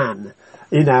fan,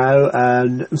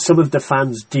 and some of the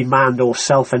fans' demand or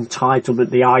self-entitlement,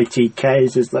 the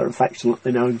ITKs as they're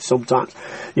affectionately known sometimes,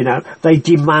 they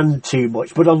demand too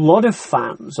much. But a lot of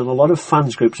fans and a lot of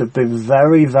fans groups have been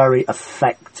very, very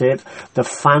effective. The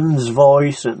fans'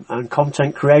 voice and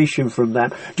content creation from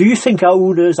them. Do you think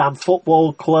owners and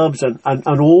football clubs and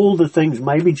all the things,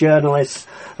 maybe journalists,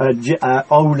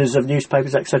 owners of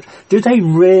newspapers, etc., do they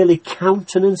really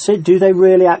countenance it? Do they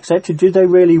really accept it? Do they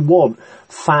really want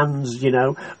fans,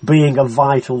 being a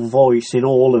vital voice in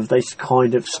all of this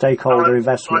kind of stakeholder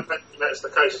investment? I think that's the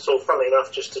case at all. Funnily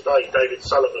enough, just today, David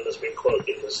Sullivan has been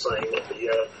quoted as saying that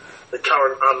the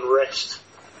current unrest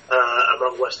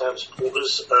among West Ham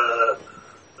supporters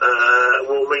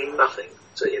will mean nothing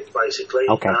to him, basically.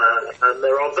 Okay. And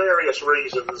there are various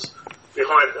reasons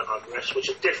behind that unrest, which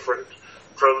are different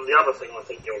from the other thing I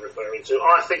think you're referring to.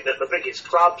 I think that the biggest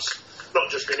clubs, not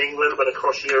just in England, but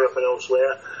across Europe and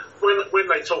elsewhere, when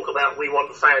they talk about we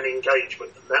want fan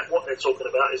engagement and that, what they're talking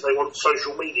about is they want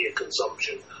social media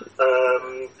consumption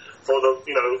for the,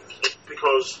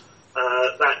 because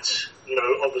that,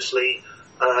 obviously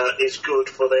is good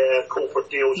for their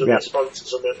corporate deals and their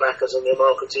sponsors and their backers and their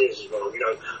marketeers as well.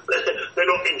 They're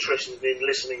not interested in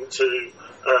listening to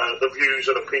the views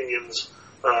and opinions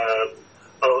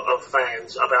of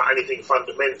fans about anything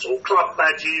fundamental. Club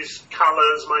badges,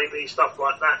 colours, maybe stuff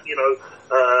like that.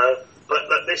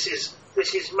 But this is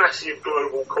massive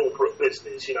global corporate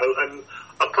business, and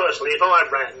personally, if I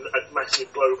ran a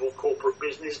massive global corporate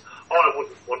business, I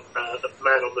wouldn't want the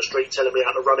man on the street telling me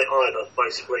how to run it either,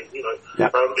 basically, It's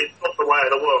not the way of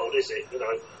the world, is it,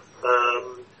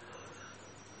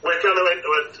 We're going to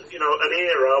enter an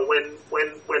era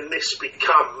when this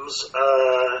becomes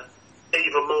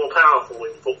even more powerful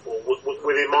in football,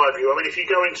 within my view. I mean, if you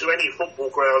go into any football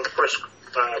ground press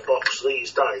box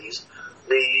these days,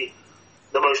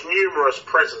 the most numerous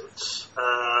presence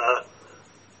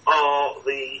are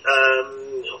the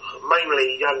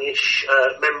mainly youngish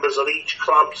members of each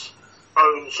club's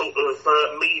own sort of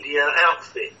media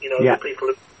outfit. The people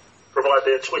who provide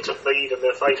their Twitter feed and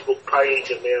their Facebook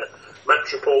page and their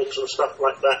match reports and stuff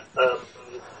like that,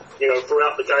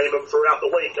 throughout the game and throughout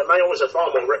the week. And they always have far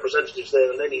more representatives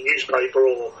there than any newspaper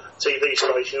or TV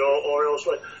station or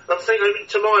elsewhere. And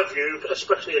to my view,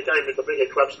 especially again with the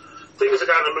bigger clubs, things are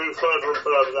going to move further and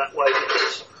further that way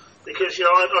because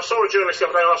I saw a journalist the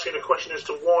other day asking a question as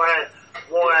to why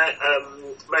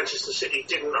Manchester City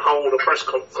didn't hold a press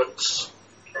conference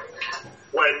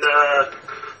when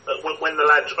the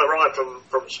lad arrived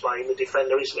from Spain, the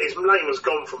defender. His name was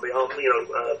gone from the army.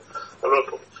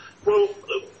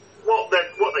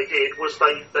 What they did was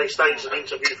they staged an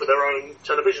interview for their own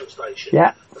television station.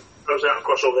 Yeah, it goes out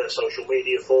across all their social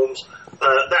media forms.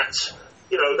 That's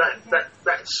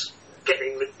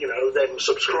getting them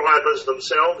subscribers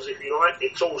themselves, if you like.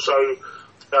 It's also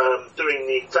doing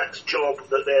the exact job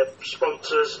that their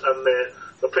sponsors and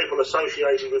the people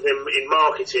associated with them in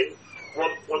marketing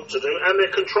want to do, and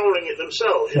they're controlling it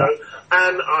themselves.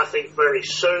 And I think very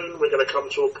soon we're going to come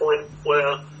to a point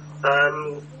where,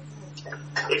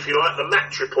 if you like, the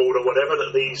match report or whatever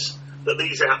that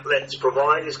these outlets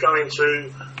provide is going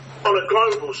to, on a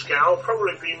global scale,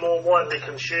 probably be more widely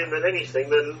consumed than anything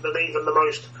than even the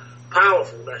most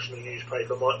powerful national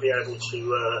newspaper might be able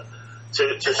to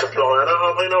supply. And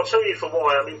I mean, I'll tell you for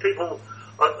why. I mean, people.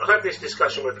 I have this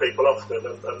discussion with people often,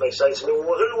 and they say to me,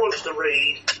 "Well, who wants to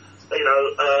read,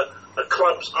 a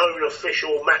club's own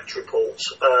official match report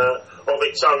of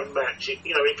its own match? It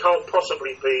can't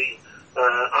possibly be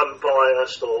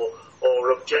unbiased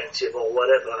or objective or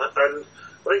whatever." And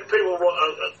I think people are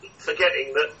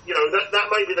forgetting that that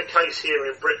may be the case here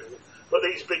in Britain, but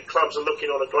these big clubs are looking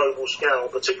on a global scale,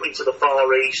 particularly to the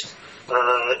Far East,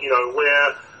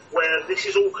 where this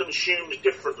is all consumed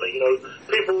differently.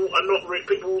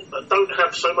 People don't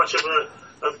have so much of a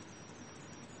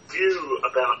view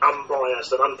about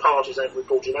unbiased and unpartisan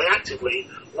reporting. They actively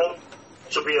want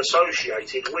to be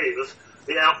associated with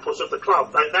the output of the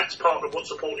club. That's part of what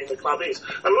supporting the club is.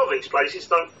 A lot of these places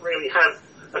don't really have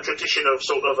a tradition of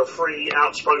sort of a free,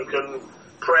 outspoken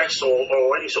press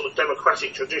or any sort of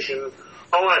democratic tradition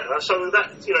either. So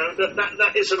that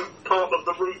isn't part of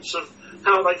the roots of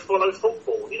how they follow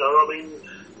football. I mean,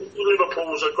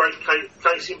 Liverpool's a great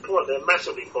case in point. They're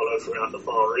massively followed throughout the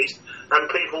Far East, and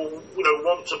people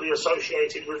want to be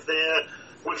associated with their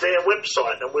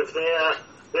website and with their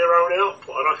own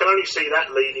output. And I can only see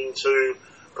that leading to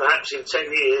perhaps in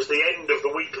 10 years the end of the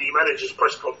weekly managers'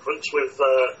 press conference with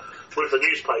the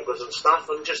newspapers and stuff,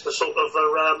 and just a sort of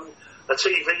a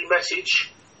TV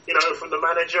message, from the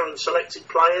manager and selected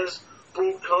players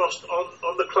broadcast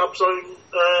on the club's own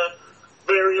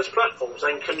various platforms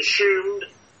and consumed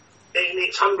in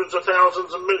its hundreds of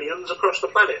thousands and millions across the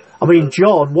planet. I mean,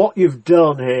 John, what you've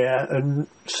done here, and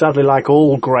sadly like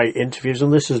all great interviews,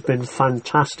 and this has been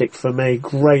fantastic for me,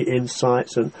 great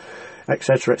insights and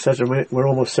etc., etc. We're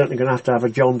almost certainly going to have a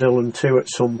John Dillon 2 at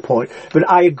some point. But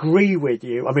I agree with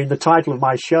you. I mean, the title of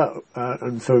my show,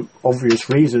 and for obvious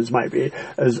reasons maybe,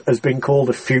 has been called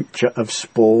The Future of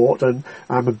Sport, and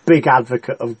I'm a big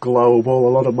advocate of global.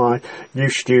 A lot of my new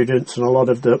students and a lot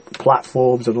of the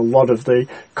platforms and a lot of the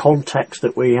context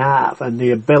that we have and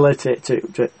the ability to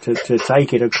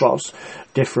take it across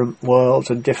different worlds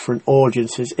and different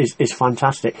audiences is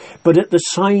fantastic. But at the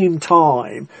same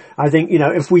time, I think,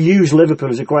 if we use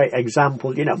Liverpool as a great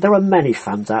example, there are many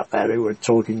fans out there who are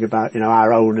talking about,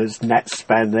 our owners' net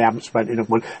spend, they haven't spent enough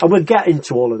money. And we'll get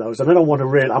into all of those. And I don't want to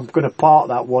I'm going to part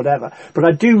that, whatever. But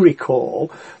I do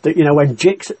recall that,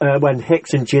 when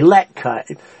Hicks and Gillette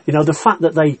came, the fact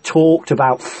that they talked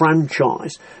about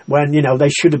franchise when, they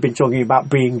should have been talking about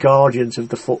being guardians of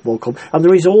the football club. And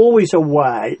there is always a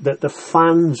way that the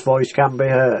fans' voice can be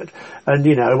heard. And,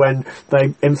 when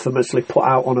they infamously put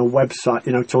out on a website,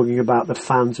 talking about the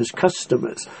fans as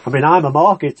customers. I mean, I'm a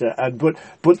marketer,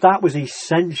 but that was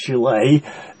essentially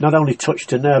not only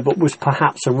touched a nerve, but was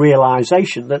perhaps a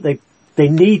realisation that they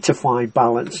need to find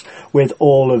balance with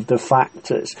all of the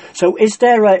factors. So is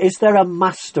there a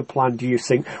master plan, do you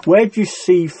think? Where do you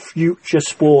see future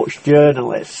sports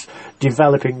journalists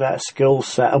developing their skill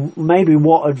set? And maybe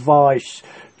what advice,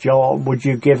 John, would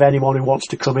you give anyone who wants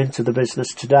to come into the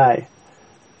business today?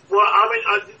 Well, I mean,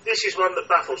 this is one that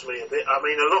baffles me a bit. I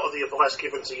mean, a lot of the advice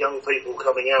given to young people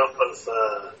coming out of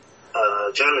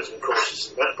journalism courses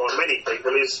and that by many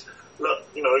people is, look,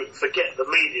 forget the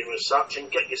media as such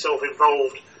and get yourself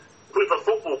involved with a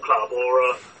football club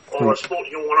or a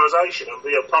sporting organisation and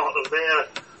be a part of their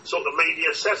sort of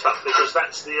media setup, because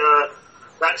that's a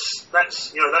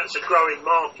growing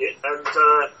market, and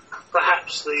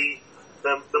perhaps the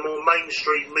more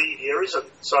mainstream media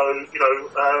isn't. So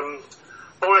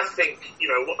I think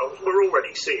we're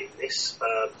already seeing this.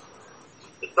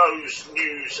 Those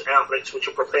news outlets which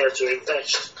are prepared to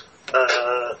invest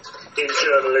in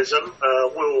journalism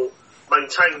will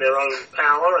maintain their own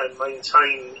power and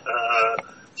maintain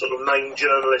sort of named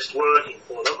journalists working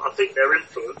for them. I think their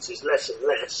influence is less and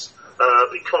less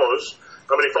because,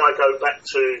 I mean, if I go back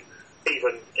to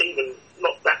even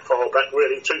not that far back,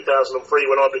 really, 2003,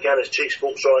 when I began as chief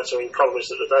sports writer and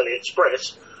columnist at the Daily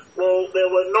Express, well, there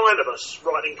were 9 of us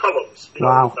writing columns.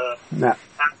 Wow. The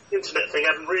internet thing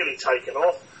hadn't really taken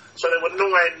off. So there were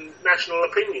 9 national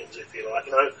opinions, if you like.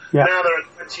 Yeah. Now there are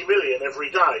 20 million every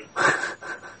day.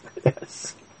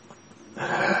 Yes.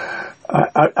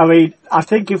 I mean, I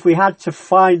think if we had to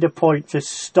find a point to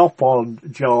stop on,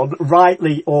 John,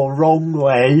 rightly or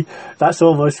wrongly, that's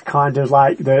almost kind of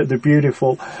like the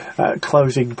beautiful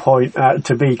closing point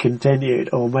to be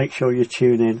continued. Or make sure you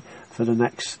tune in for the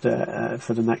next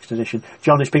edition.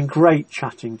 John, it's been great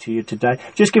chatting to you today.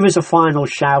 Just give us a final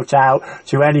shout out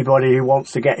to anybody who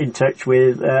wants to get in touch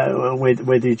with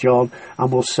you, John,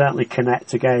 and we'll certainly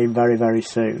connect again very, very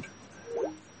soon.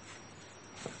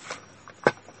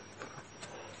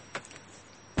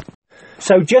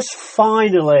 So just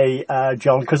finally,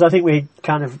 John, because I think we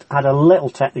kind of had a little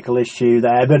technical issue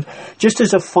there, but just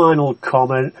as a final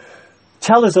comment,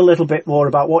 tell us a little bit more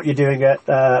about what you're doing at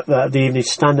the Evening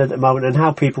Standard at the moment and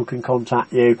how people can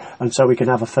contact you, and so we can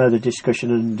have a further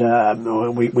discussion and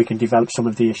we can develop some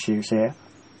of the issues here.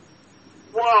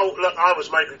 Well, look, I was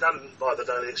made redundant by the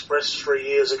Daily Express 3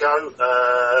 years ago.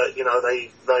 They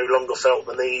no longer felt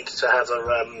the need to have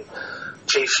a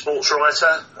chief sports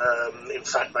writer. In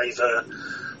fact, they've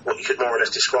what you could more or less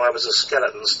describe as a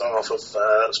skeleton staff of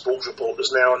sports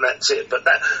reporters now, and that's it. But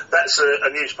that's a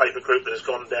newspaper group that has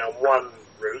gone down one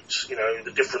route,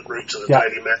 the different routes of the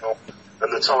Daily Mail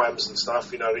and the Times and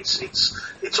stuff.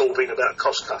 It's all been about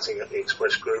cost cutting at the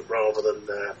Express Group rather than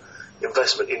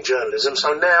investment in journalism.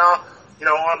 So now,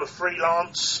 I'm a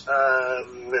freelance.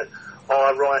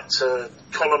 I write a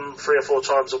column 3 or 4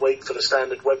 times a week for the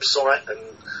Standard website, and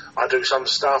I do some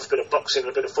stuff, a bit of boxing,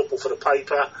 a bit of football for the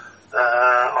paper.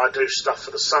 I do stuff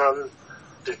for the Sun,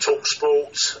 do talk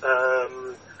sport.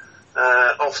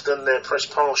 Often their press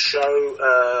pass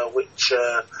show, which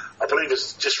I believe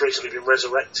has just recently been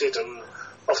resurrected, and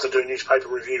often do a newspaper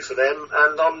review for them.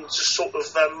 And I'm just sort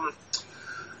of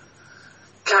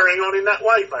carrying on in that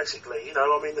way, basically.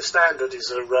 The Standard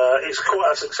is it's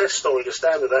quite a success story. The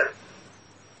Standard,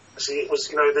 see, it was,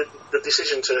 the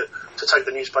decision to take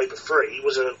the newspaper free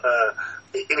was in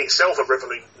itself a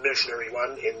revolutionary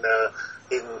one in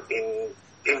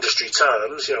industry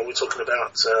terms. We're talking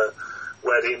about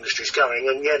where the industry's going,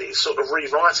 and yet it's sort of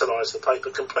revitalised the paper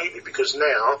completely, because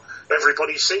now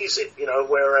everybody sees it.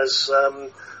 Whereas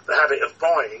the habit of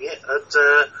buying it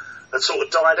had sort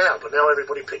of died out, but now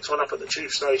everybody picks one up at the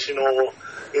tube station or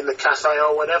in the cafe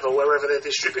or wherever they're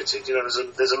distributed.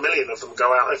 There's a million of them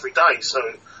go out every day. So,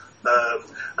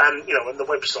 and the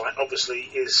website obviously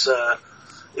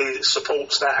it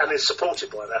supports that and is supported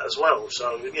by that as well.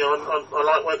 So, I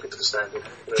like working for the Standard.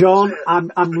 John,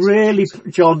 I'm really,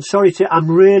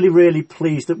 really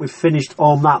pleased that we've finished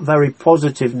on that very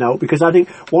positive note, because I think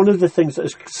one of the things that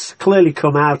has clearly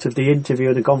come out of the interview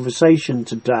and the conversation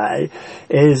today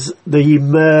is the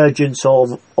emergence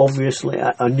of, obviously,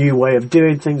 a new way of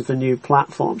doing things, the new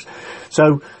platforms.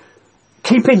 So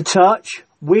keep in touch.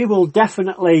 We will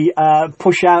definitely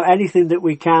push out anything that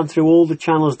we can through all the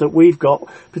channels that we've got,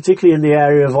 particularly in the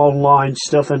area of online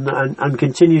stuff, and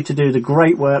continue to do the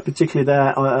great work, particularly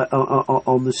there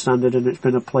on the Standard. And it's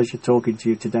been a pleasure talking to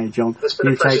you today, John. It's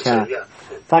been a pleasure take care. Too, yeah.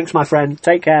 Thanks, my friend.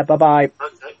 Take care. Bye-bye.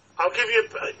 Okay. I'll give you